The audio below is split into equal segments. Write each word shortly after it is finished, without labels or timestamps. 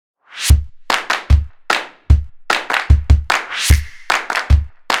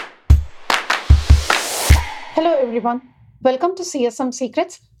Hello, everyone. Welcome to CSM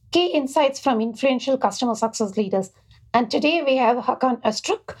Secrets, key insights from influential customer success leaders. And today we have Hakan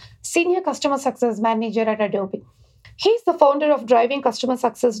Astruk, Senior Customer Success Manager at Adobe. He's the founder of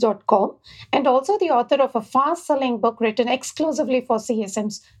drivingcustomersuccess.com and also the author of a fast selling book written exclusively for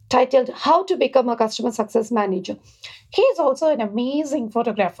CSMs titled How to Become a Customer Success Manager. He is also an amazing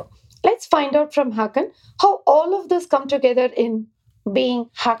photographer. Let's find out from Hakan how all of this come together in being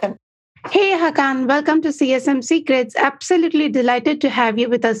Hakan. Hey, Hakan, welcome to CSM Secrets. Absolutely delighted to have you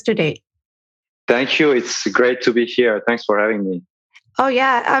with us today. Thank you. It's great to be here. Thanks for having me. Oh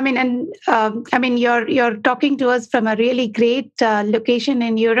yeah, you're talking to us from a really great location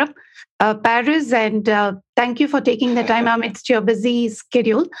in Europe, Paris, and thank you for taking the time amidst your busy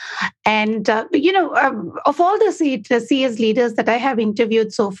schedule. And of all the CS leaders that I have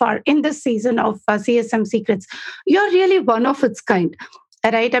interviewed so far in this season of CSM Secrets, you're really one of its kind.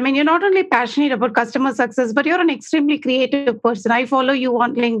 Right. I mean, you're not only passionate about customer success, but you're an extremely creative person. I follow you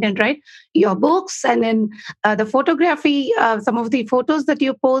on LinkedIn, right? Your books and then the photography, some of the photos that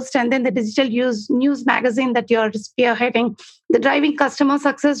you post, and then the digital news magazine that you're spearheading, the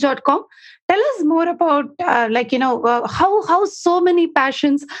drivingcustomersuccess.com. Tell us more about, how so many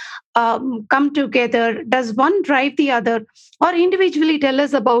passions come together. Does one drive the other? Or individually tell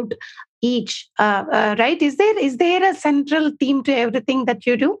us about each, right? Is there a central theme to everything that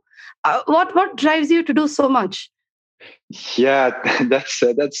you do? What drives you to do so much? Yeah, that's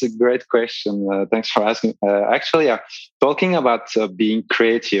a great question. Thanks for asking. Talking about being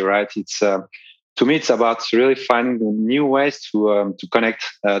creative, right? It's to me, it's about really finding new ways to connect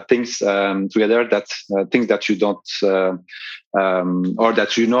things together. That things that you don't or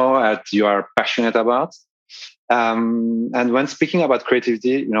that you know that you are passionate about. And when speaking about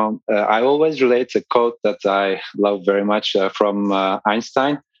creativity, I always relate a quote that I love very much from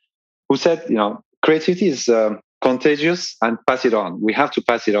Einstein, who said, creativity is contagious and pass it on. We have to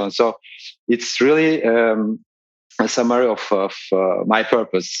pass it on. So it's really a summary of my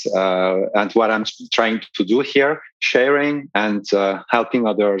purpose and what I'm trying to do here, sharing and helping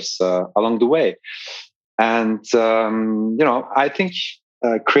others along the way. And, I think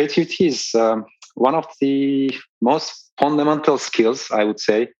creativity is one of the most fundamental skills, I would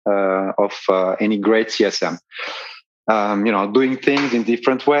say, of any great CSM. Doing things in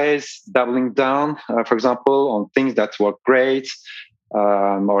different ways, doubling down, for example, on things that work great,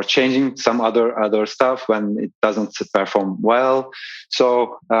 or changing some other stuff when it doesn't perform well.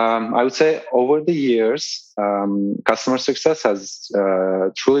 So I would say over the years, customer success has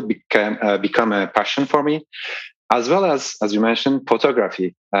truly become a passion for me, as well as you mentioned,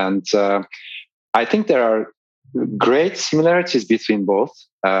 photography. And I think there are great similarities between both,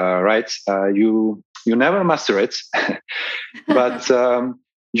 right? You never master it, but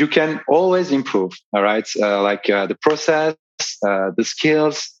you can always improve. All right, the process, the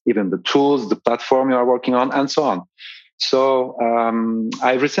skills, even the tools, the platform you are working on, and so on. So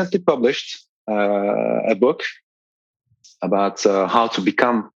I recently published a book about how to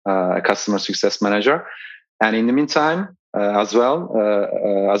become a customer success manager, and in the meantime, as well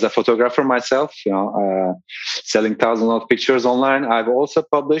as a photographer myself, selling thousands of pictures online. I've also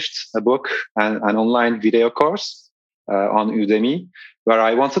published a book and an online video course on Udemy, where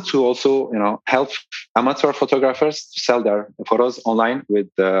I wanted to also, help amateur photographers to sell their photos online with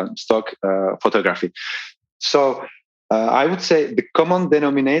stock photography. So I would say the common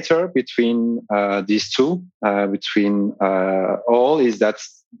denominator between these two, between all, is that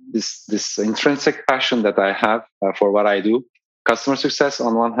this intrinsic passion that I have for what I do, customer success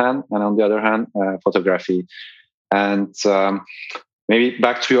on one hand, and on the other hand, photography. And maybe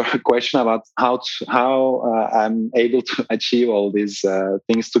back to your question about how I'm able to achieve all these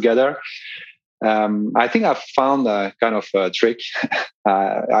things together. I think I've found a kind of a trick.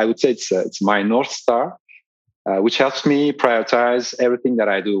 I would say it's my North Star, which helps me prioritize everything that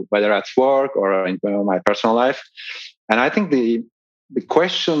I do, whether at work or in my personal life. And I think the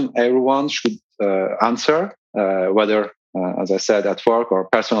question everyone should answer, whether, as I said, at work or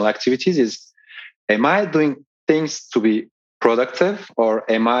personal activities, is: am I doing things to be productive, or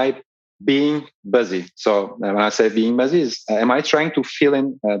am I being busy? So when I say being busy, is am I trying to fill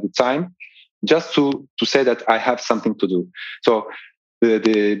in the time just to say that I have something to do? So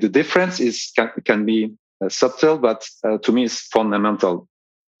the difference can be subtle, but to me is fundamental.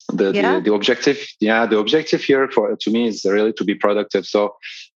 The objective, the objective here to me is really to be productive. So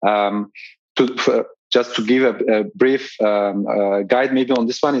just to give a brief guide maybe on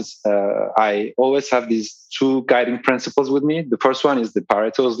this one is I always have these two guiding principles with me. The first one is the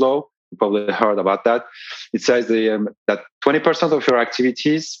Pareto's law, You probably heard about that. It says that 20% of your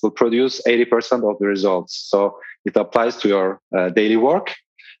activities will produce 80% of the results. So it applies to your daily work,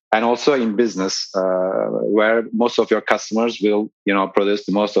 and also in business, where most of your customers will, produce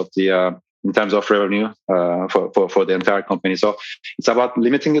the most of the in terms of revenue for the entire company. So it's about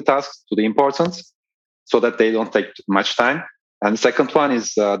limiting the tasks to the importance, so that they don't take much time. And the second one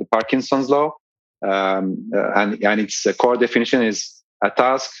is the Parkinson's law, and its core definition is a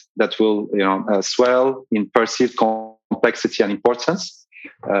task that will swell in perceived complexity and importance,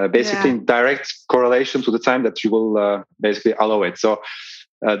 basically in direct correlation to the time that you will basically allow it. So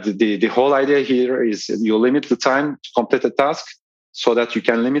the whole idea here is you limit the time to complete a task, so that you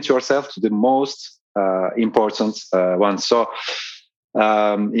can limit yourself to the most important ones. So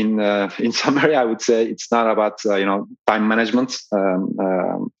in summary, I would say it's not about time management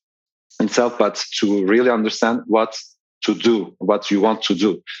itself, but to really understand what to do, what you want to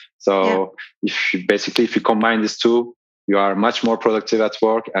do. So if you combine these two, you are much more productive at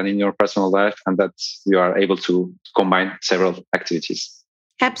work and in your personal life, and that you are able to combine several activities.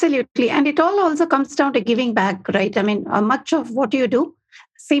 Absolutely. And it all also comes down to giving back, right? I mean, much of what you do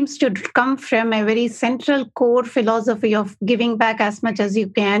seems to come from a very central core philosophy of giving back as much as you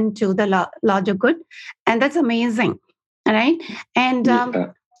can to the larger good. And that's amazing, right? And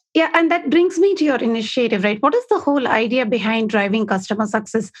and that brings me to your initiative, right? What is the whole idea behind driving customer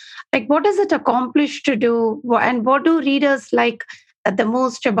success? Like, what does it accomplish to do? And what do readers like the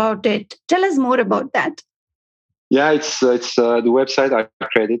most about it? Tell us more about that. Yeah, it's the website I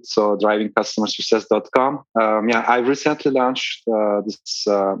created, so drivingcustomersuccess.com. I recently launched this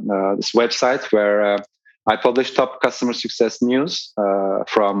website where I publish top customer success news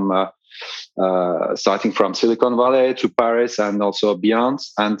from starting from Silicon Valley to Paris and also beyond,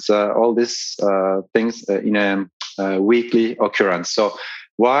 and all these things in a weekly occurrence. So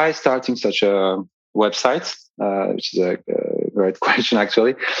why starting such a website, which is a great question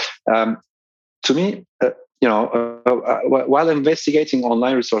actually. To me, while investigating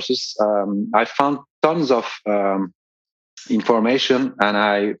online resources, I found tons of information, and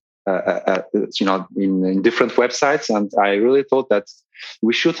I, in different websites, and I really thought that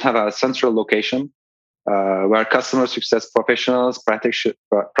we should have a central location where customer success professionals,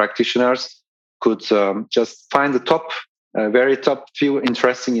 practitioners could just find the very top few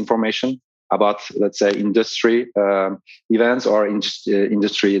interesting information about, let's say, industry events or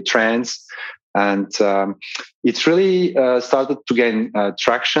industry trends. And it really started to gain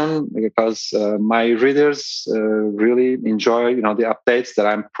traction because my readers really enjoy, the updates that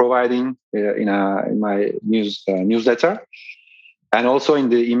I'm providing in my newsletter, and also in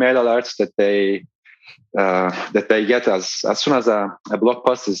the email alerts that they get as soon as a blog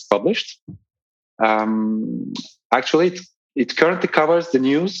post is published. Actually, it currently covers the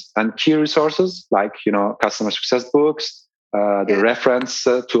news and key resources like customer success books. The reference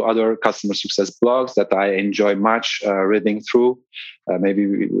to other customer success blogs that I enjoy much reading through. Maybe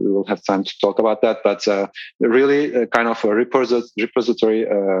we will have time to talk about that, but really kind of a repository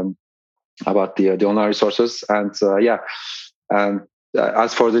about the online resources. And and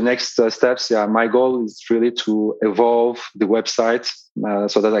as for the next steps, my goal is really to evolve the website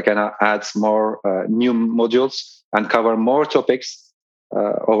so that I can add more new modules and cover more topics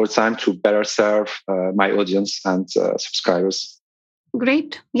over time to better serve my audience and subscribers.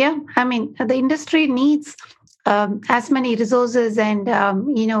 Great. Yeah. I mean, the industry needs as many resources and,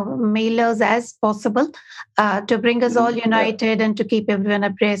 mailers as possible to bring us all united and to keep everyone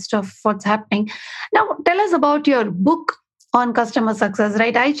abreast of what's happening. Now, tell us about your book on customer success,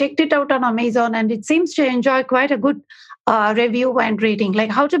 right? I checked it out on Amazon and it seems to enjoy quite a good review and rating, like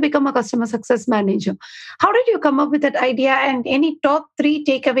how to become a customer success manager. How did you come up with that idea, and any top 3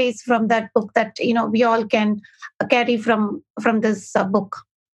 takeaways from that book that we all can carry from this book?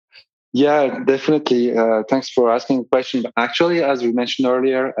 Yeah, definitely. Thanks for asking the question. Actually, as we mentioned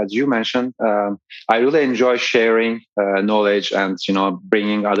earlier, as you mentioned, I really enjoy sharing knowledge and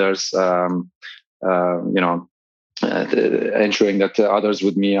bringing others, ensuring that others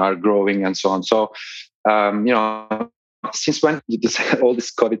with me are growing and so on. So, since when all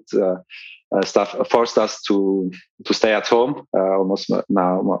this COVID stuff forced us to stay at home, almost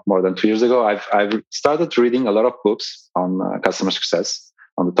now more than 2 years ago, I've started reading a lot of books on customer success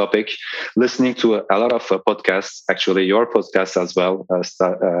on the topic, listening to a lot of podcasts, actually your podcast as well,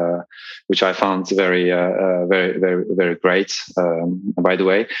 which I found very, very, very, very great, by the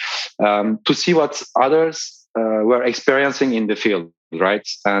way, to see what others were experiencing in the field. Right,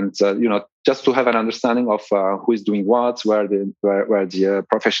 and just to have an understanding of who is doing what, where the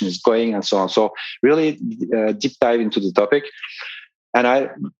profession is going, and so on. So really deep dive into the topic, and I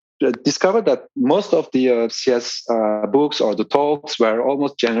discovered that most of the CS books or the talks were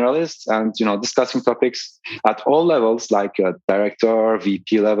almost generalists and discussing topics at all levels, like director,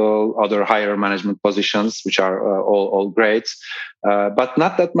 VP level, other higher management positions, which are all great, but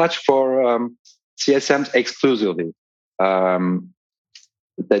not that much for CSMs exclusively.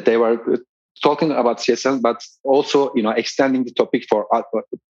 That they were talking about CSM, but also extending the topic for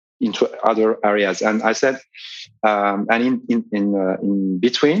into other areas. And I said, and in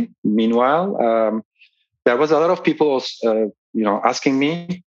between, meanwhile, there was a lot of people also, asking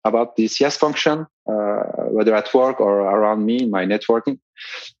me about the CS function, whether at work or around me in my networking,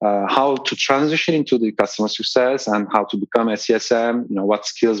 how to transition into the customer success and how to become a CSM, what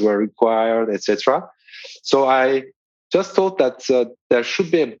skills were required, etc. So I just thought that there should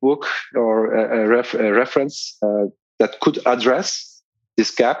be a book or a reference that could address this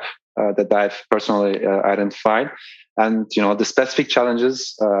gap that I've personally identified, and the specific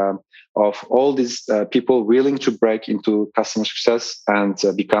challenges of all these people willing to break into customer success and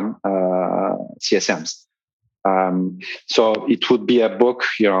become CSMs. So it would be a book,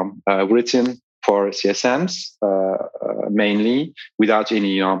 written for CSMs mainly, without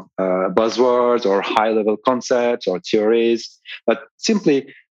any buzzwords or high-level concepts or theories, but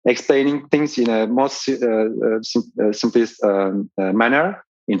simply explaining things in a most simplest manner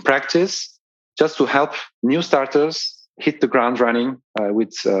in practice, just to help new starters hit the ground running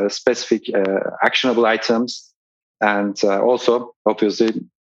with specific actionable items, and also obviously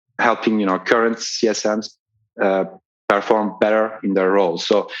helping current CSMs perform better in their roles.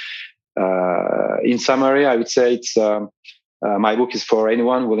 So in summary, I would say it's my book is for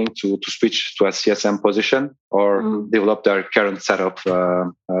anyone willing to switch to a CSM position or develop their current set of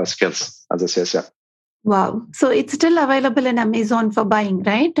skills as a CSM. Wow. So it's still available in Amazon for buying,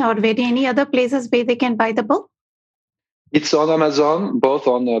 right? Or any other places where they can buy the book? It's on Amazon, both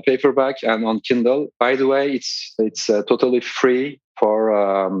on paperback and on Kindle. By the way, it's totally free for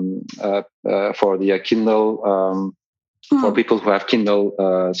the Kindle for people who have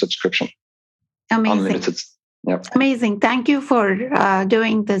Kindle subscription. Amazing. Unlimited. Yep. Amazing. Thank you for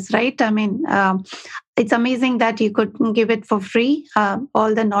doing this, right? I mean, it's amazing that you could give it for free,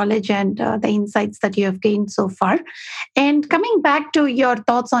 all the knowledge and the insights that you have gained so far. And coming back to your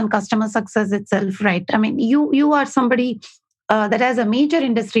thoughts on customer success itself, right? I mean, you are somebody that has a major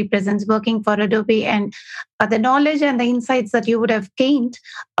industry presence working for Adobe, and the knowledge and the insights that you would have gained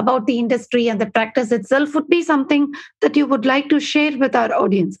about the industry and the practice itself would be something that you would like to share with our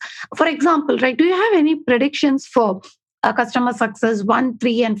audience. For example, right, do you have any predictions for customer success 1,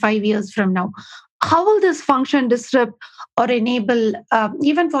 3, and 5 years from now? How will this function disrupt or enable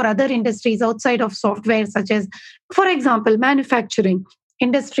even for other industries outside of software, such as, for example, manufacturing,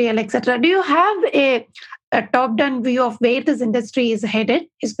 industrial, etc.? Do you have a top-down view of where this industry is headed,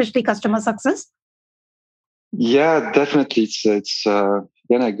 especially customer success? Yeah, definitely. It's a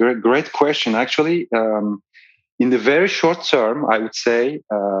great question. Actually, in the very short term, I would say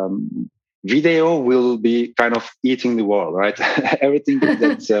video will be kind of eating the world, right? Everything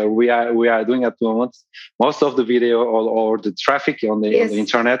that we are doing at the moment, most of the video or the traffic on the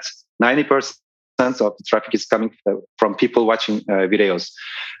internet, 90% of the traffic is coming from people watching videos.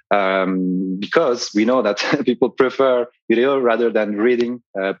 Because we know that people prefer video rather than reading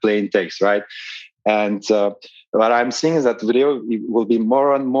plain text, right? And what I'm seeing is that video will be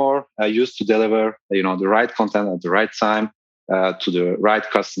more and more used to deliver, the right content at the right time to the right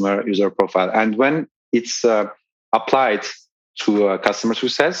customer user profile. And when it's applied to customer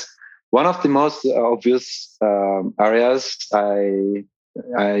success, one of the most obvious areas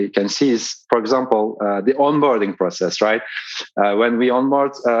I can see is, for example, the onboarding process, right? When we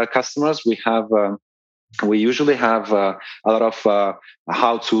onboard customers, we usually have a lot of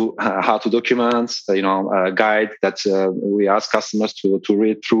how to document, a guide that we ask customers to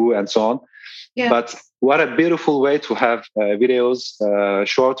read through and so on. Yeah. But what a beautiful way to have videos,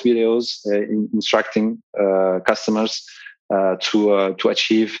 short videos, instructing customers to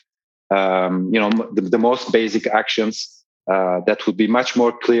achieve, the most basic actions. That would be much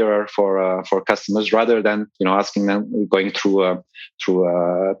more clearer for customers rather than asking them going through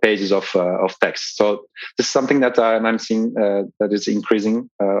pages of text. So this is something that I'm seeing that is increasing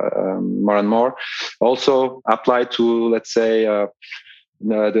more and more. Also applied to, let's say,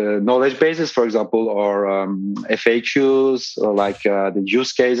 the knowledge bases, for example, or FAQs, or like the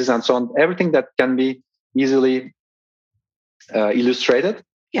use cases and so on. Everything that can be easily illustrated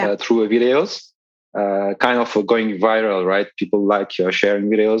through videos. Kind of going viral, right? People like sharing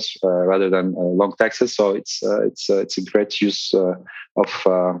videos rather than long texts, so it's a great use of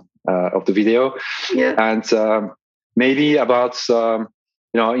the video. Yeah. And maybe about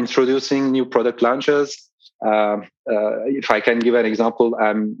introducing new product launches. If I can give an example,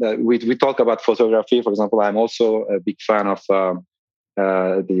 we talk about photography. For example, I'm also a big fan of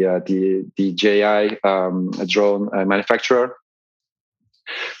the DJI drone manufacturer,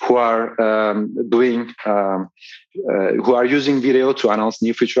 who are who are using video to announce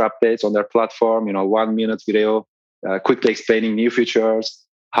new feature updates on their platform. 1 minute video, quickly explaining new features,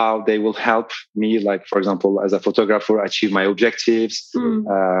 how they will help me, like, for example, as a photographer, achieve my objectives,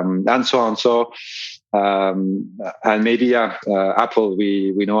 and so on. So, and maybe Apple,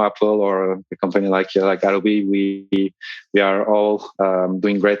 we know Apple, or a company like Adobe, we are all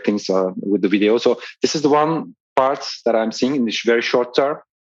doing great things with the video. So this is the one part that I'm seeing in this very short term.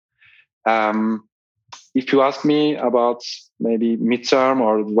 If you ask me about maybe midterm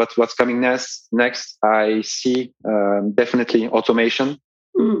or what's coming next, I see definitely automation,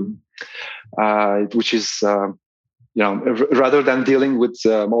 which is rather than dealing with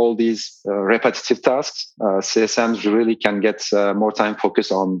all these repetitive tasks, CSMs really can get more time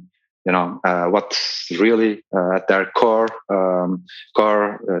focused on what's really at their core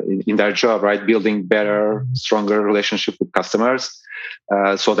in their job, right? Building better, stronger relationship with customers,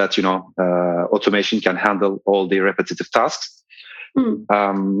 so that automation can handle all the repetitive tasks.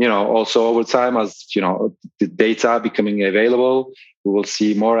 Also over time, as the data becoming available, we will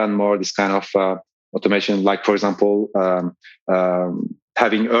see more and more this kind of automation, like, for example,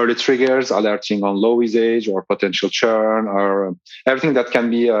 having early triggers alerting on low usage or potential churn, or everything that can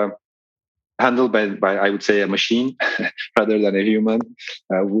be handled by I would say a machine rather than a human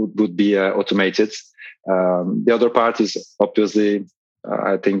would be automated. The other part is obviously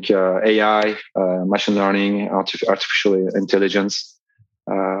I think AI, machine learning, artificial intelligence,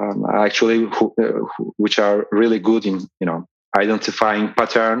 actually, which are really good in identifying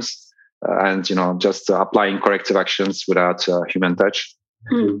patterns and just applying corrective actions without human touch.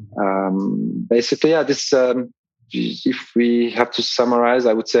 Basically, this if we have to summarize,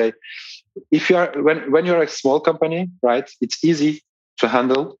 I would say, if you are when you're a small company, right, it's easy to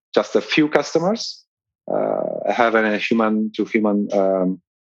handle just a few customers, having a human to human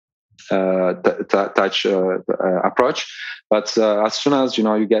touch approach. But as soon as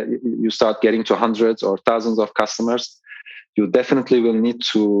you start getting to hundreds or thousands of customers, you definitely will need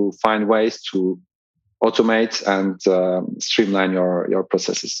to find ways to automate and streamline your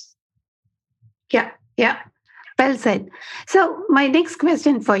processes. Yeah. Well said. So my next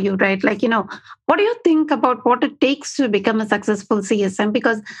question for you, right? What do you think about what it takes to become a successful CSM?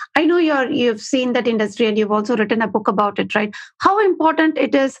 Because I know you've seen that industry and you've also written a book about it, right? How important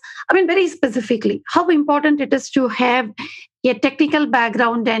it is, very specifically, how important it is to have a technical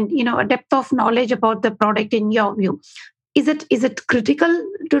background and, a depth of knowledge about the product in your view. Is it critical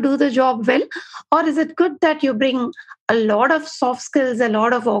to do the job well, or is it good that you bring a lot of soft skills, a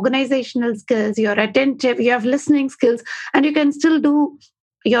lot of organizational skills, you're attentive, you have listening skills, and you can still do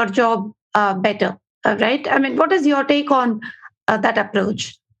your job better, right? What is your take on that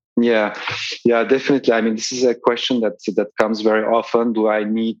approach? Yeah, definitely. This is a question that comes very often. Do I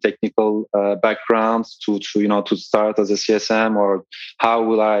need technical background to start as a CSM, or how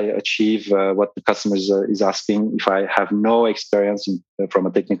will I achieve what the customer is asking if I have no experience from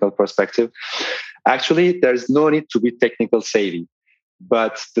a technical perspective? Actually, there's no need to be technical savvy,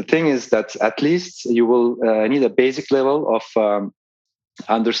 but the thing is that at least you will need a basic level of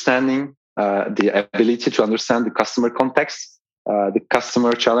understanding, the ability to understand the customer context, the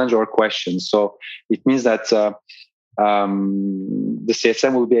customer challenge or question. So it means that the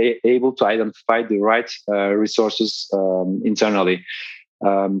CSM will be able to identify the right resources internally.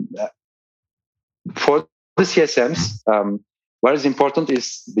 For the CSMs, what is important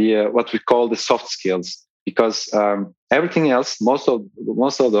is the what we call the soft skills, because everything else, most of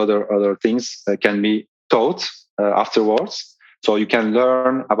the other things can be taught afterwards. So you can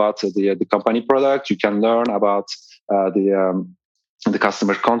learn about the company product, you can learn about the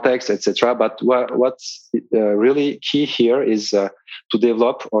customer context, etc. But what's really key here is to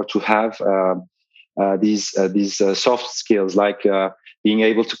develop or to have these soft skills, like being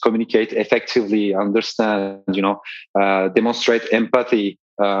able to communicate effectively, understand, demonstrate empathy,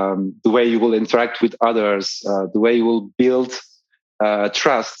 the way you will interact with others, the way you will build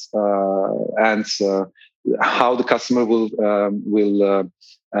trust, and how the customer will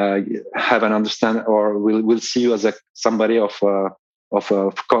have an understand, or will see you as somebody of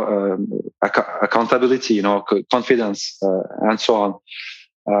accountability, confidence, and so on.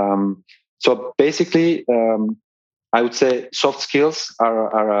 So basically, I would say soft skills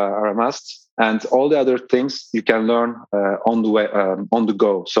are a must, and all the other things you can learn on the way, on the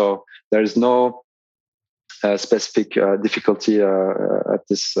go. So there is no specific difficulty at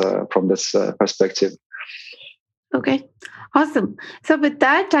this from this perspective. Okay, awesome. So with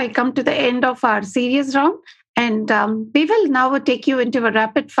that, I come to the end of our serious round, and we will now take you into a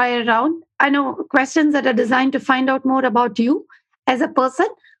rapid fire round. I know questions that are designed to find out more about you as a person.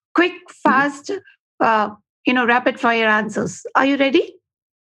 Quick, fast, rapid fire answers. Are you ready?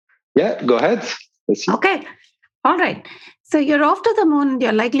 Yeah, go ahead. Let's see. Okay. All right. So you're off to the moon,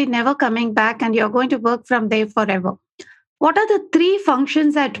 you're likely never coming back, and you're going to work from there forever. What are the three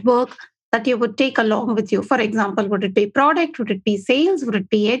functions at work that you would take along with you? For example, would it be product? Would it be sales? Would it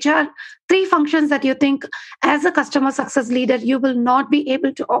be HR? Three functions that you think, as a customer success leader, you will not be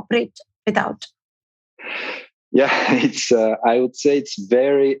able to operate without. Yeah, it's. I would say it's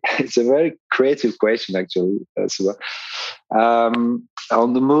a very creative question, actually.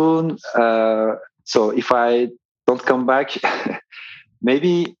 On the moon. So if I don't come back,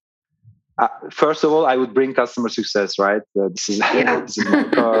 maybe first of all, I would bring customer success. Right, this is this is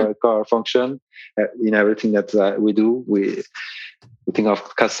my core function in everything that we do. We think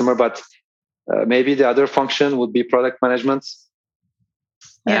of customer, but maybe the other function would be product management.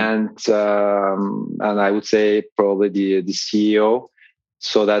 Yeah. And I would say probably the CEO,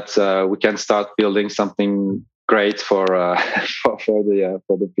 so that we can start building something great for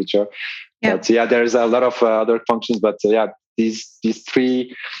the future. Yeah. But yeah, there's a lot of other functions, but these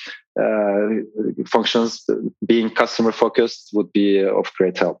three functions, being customer focused, would be of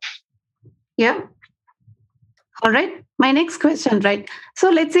great help. Yeah. All right. My next question, right? So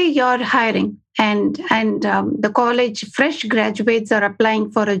let's say you're hiring, and the college fresh graduates are applying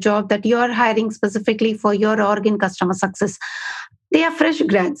for a job that you're hiring specifically for your org in customer success. They are fresh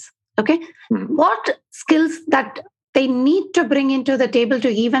grads. Okay. Mm-hmm. What skills that they need to bring into the table to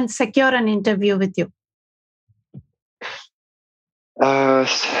even secure an interview with you?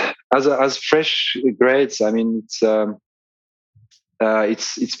 As fresh grads, I mean,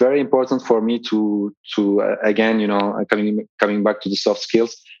 it's very important for me to again, coming back to the soft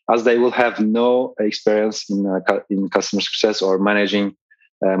skills, as they will have no experience in customer success or managing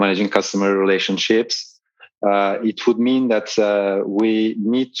customer relationships. It would mean that we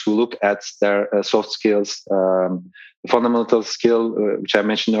need to look at their soft skills, fundamental skill, which I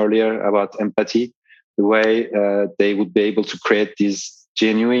mentioned earlier about empathy, the way they would be able to create these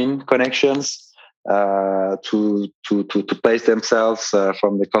genuine connections, to place themselves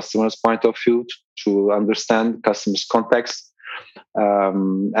from the customer's point of view, to understand customers' context,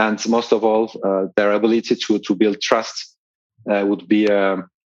 and most of all, their ability to build trust would be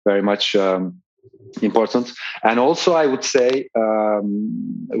very much important. And also, I would say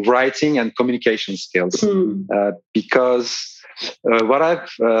writing and communication skills, because what I've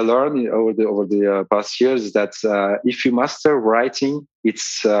learned over the past years is that if you master writing, it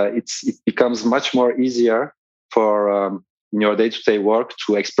becomes much more easier for in your day-to-day work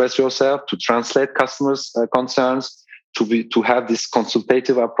to express yourself, to translate customers' concerns, to have this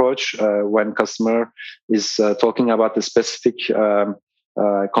consultative approach when customer is talking about a specific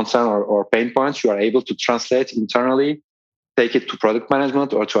concern or pain points. You are able to translate internally, take it to product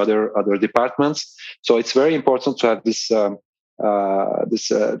management or to other departments. So it's very important to have this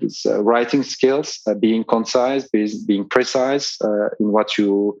writing skills, being concise, being precise in what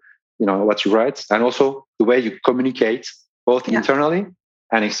you write, and also the way you communicate both internally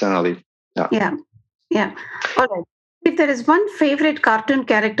and externally. Yeah. All right. If there is one favorite cartoon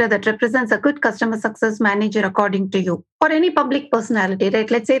character that represents a good customer success manager according to you, or any public personality,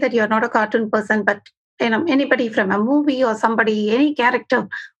 right? Let's say that you're not a cartoon person, but anybody from a movie or somebody, any character,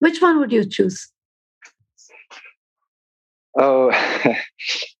 which one would you choose? Oh,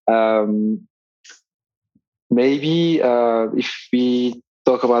 maybe if we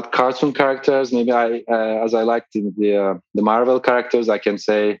talk about cartoon characters, maybe as I liked the Marvel characters, I can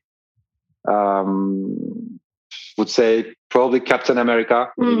say, would say probably Captain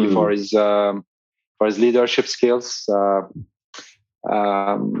America, maybe for his leadership skills, and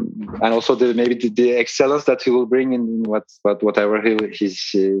also the excellence that he will bring in whatever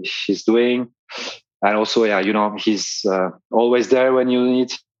he's doing. And also, he's always there when you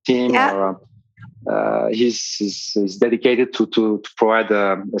need him. Yeah. Or he's dedicated to provide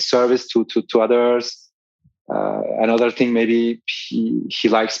a service to others. Another thing, maybe he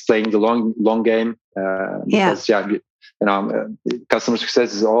likes playing the long game. Because, customer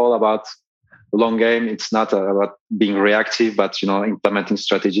success is all about the long game. It's not about being reactive, but implementing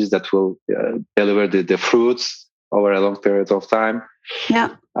strategies that will deliver the fruits over a long period of time.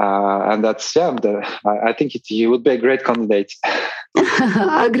 Yeah. And that's, I think he would be a great candidate.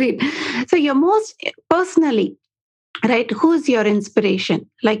 Agreed. So you're most personally, right? Who's your inspiration?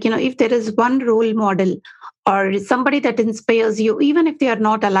 Like, if there is one role model or somebody that inspires you, even if they are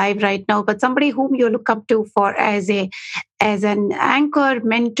not alive right now, but somebody whom you look up to for as an anchor,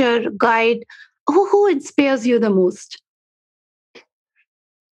 mentor, guide, who inspires you the most?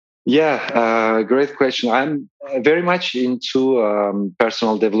 Yeah, great question. I'm very much into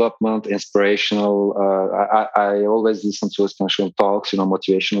personal development, inspirational. I always listen to inspirational talks,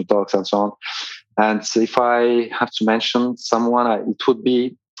 motivational talks, and so on. And if I have to mention someone, it would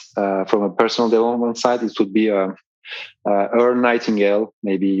be from a personal development side. It would be Earl Nightingale.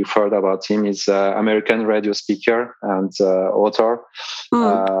 Maybe you've heard about him. He's an American radio speaker and author.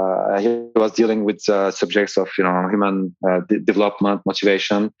 Mm. He was dealing with subjects of human development,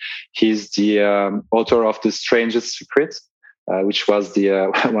 motivation. He's the author of The Strangest Secret, which was the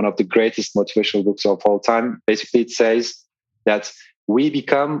one of the greatest motivational books of all time. Basically, it says that we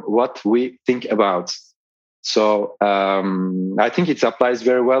become what we think about. So I think it applies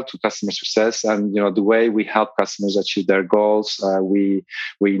very well to customer success, and the way we help customers achieve their goals. We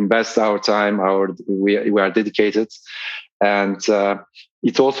invest our time, we are dedicated, and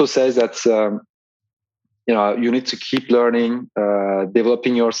it also says that you need to keep learning,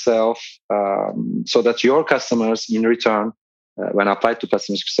 developing yourself, so that your customers, in return, when applied to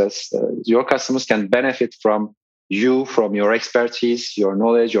customer success, your customers can benefit from you, from your expertise, your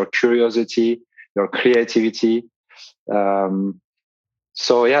knowledge, your curiosity, your creativity.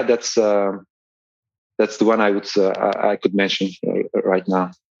 So yeah, that's the one I could mention right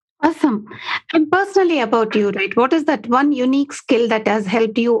now. Awesome. And personally about you, right? What is that one unique skill that has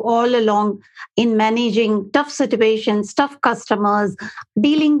helped you all along in managing tough situations, tough customers,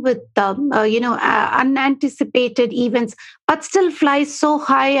 dealing with unanticipated events, but still fly so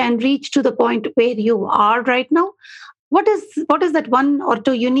high and reach to the point where you are right now? What is that one or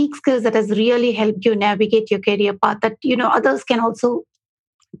two unique skills that has really helped you navigate your career path that others can also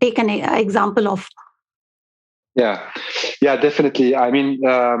take an example of? Yeah, yeah, definitely. I mean,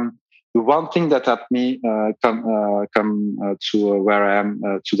 the one thing that helped me come to where I am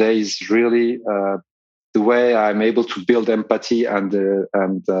today is really the way I'm able to build empathy and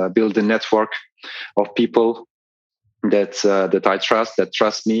build a network of people that I trust, that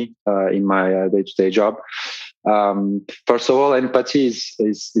trust me in my day-to-day job. First of all, empathy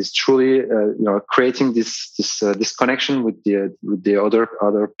is truly creating this connection with the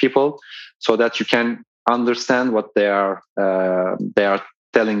other people, so that you can understand what they are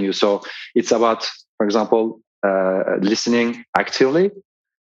telling you. So it's about, for example, listening actively.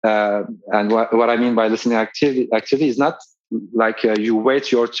 And what I mean by listening actively is not like you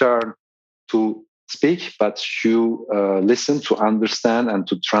wait your turn to speak, but you listen to understand and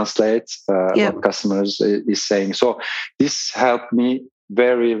to translate what customers is saying. So this helped me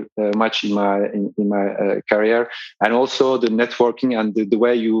very much in my career, and also the networking and the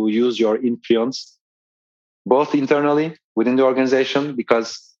way you use your influence, both internally within the organization,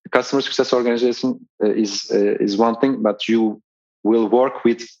 because the customer success organization is one thing, but you will work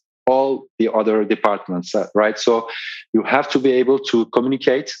with all the other departments, right? So you have to be able to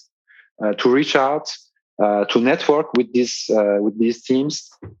communicate, to reach out, to network with these teams,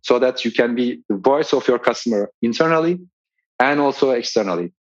 so that you can be the voice of your customer internally and also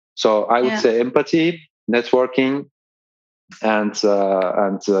externally. So I would say empathy, networking, and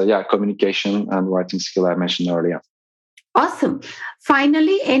communication and writing skill I mentioned earlier. Awesome.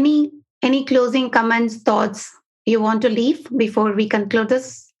 Finally, any closing comments, thoughts you want to leave before we conclude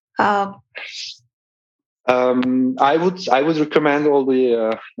this? I would recommend all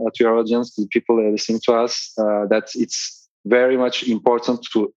the to your audience, the people listening to us, that it's very much important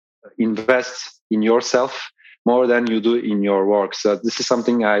to invest in yourself more than you do in your work. So this is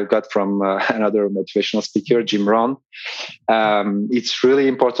something I got from another motivational speaker, Jim Rohn. It's really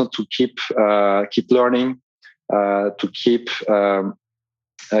important to keep learning, to keep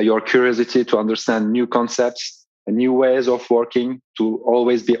your curiosity, to understand new concepts, new ways of working, to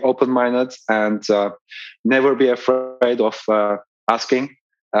always be open-minded, and never be afraid of asking,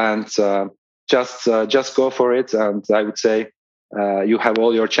 and just go for it. And I would say you have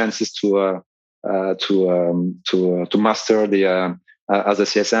all your chances to master the as a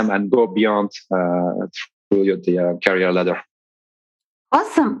CSM and go beyond through the career ladder.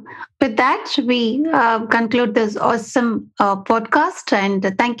 Awesome. With that, we conclude this awesome podcast. And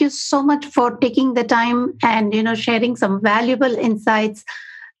thank you so much for taking the time and sharing some valuable insights.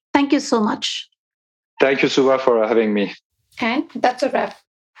 Thank you so much. Thank you, Suva, for having me. And that's a wrap.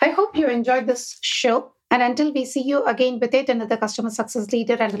 I hope you enjoyed this show. And until we see you again with it, another customer success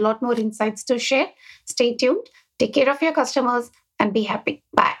leader and a lot more insights to share, stay tuned, take care of your customers, and be happy.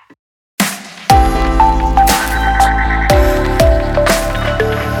 Bye.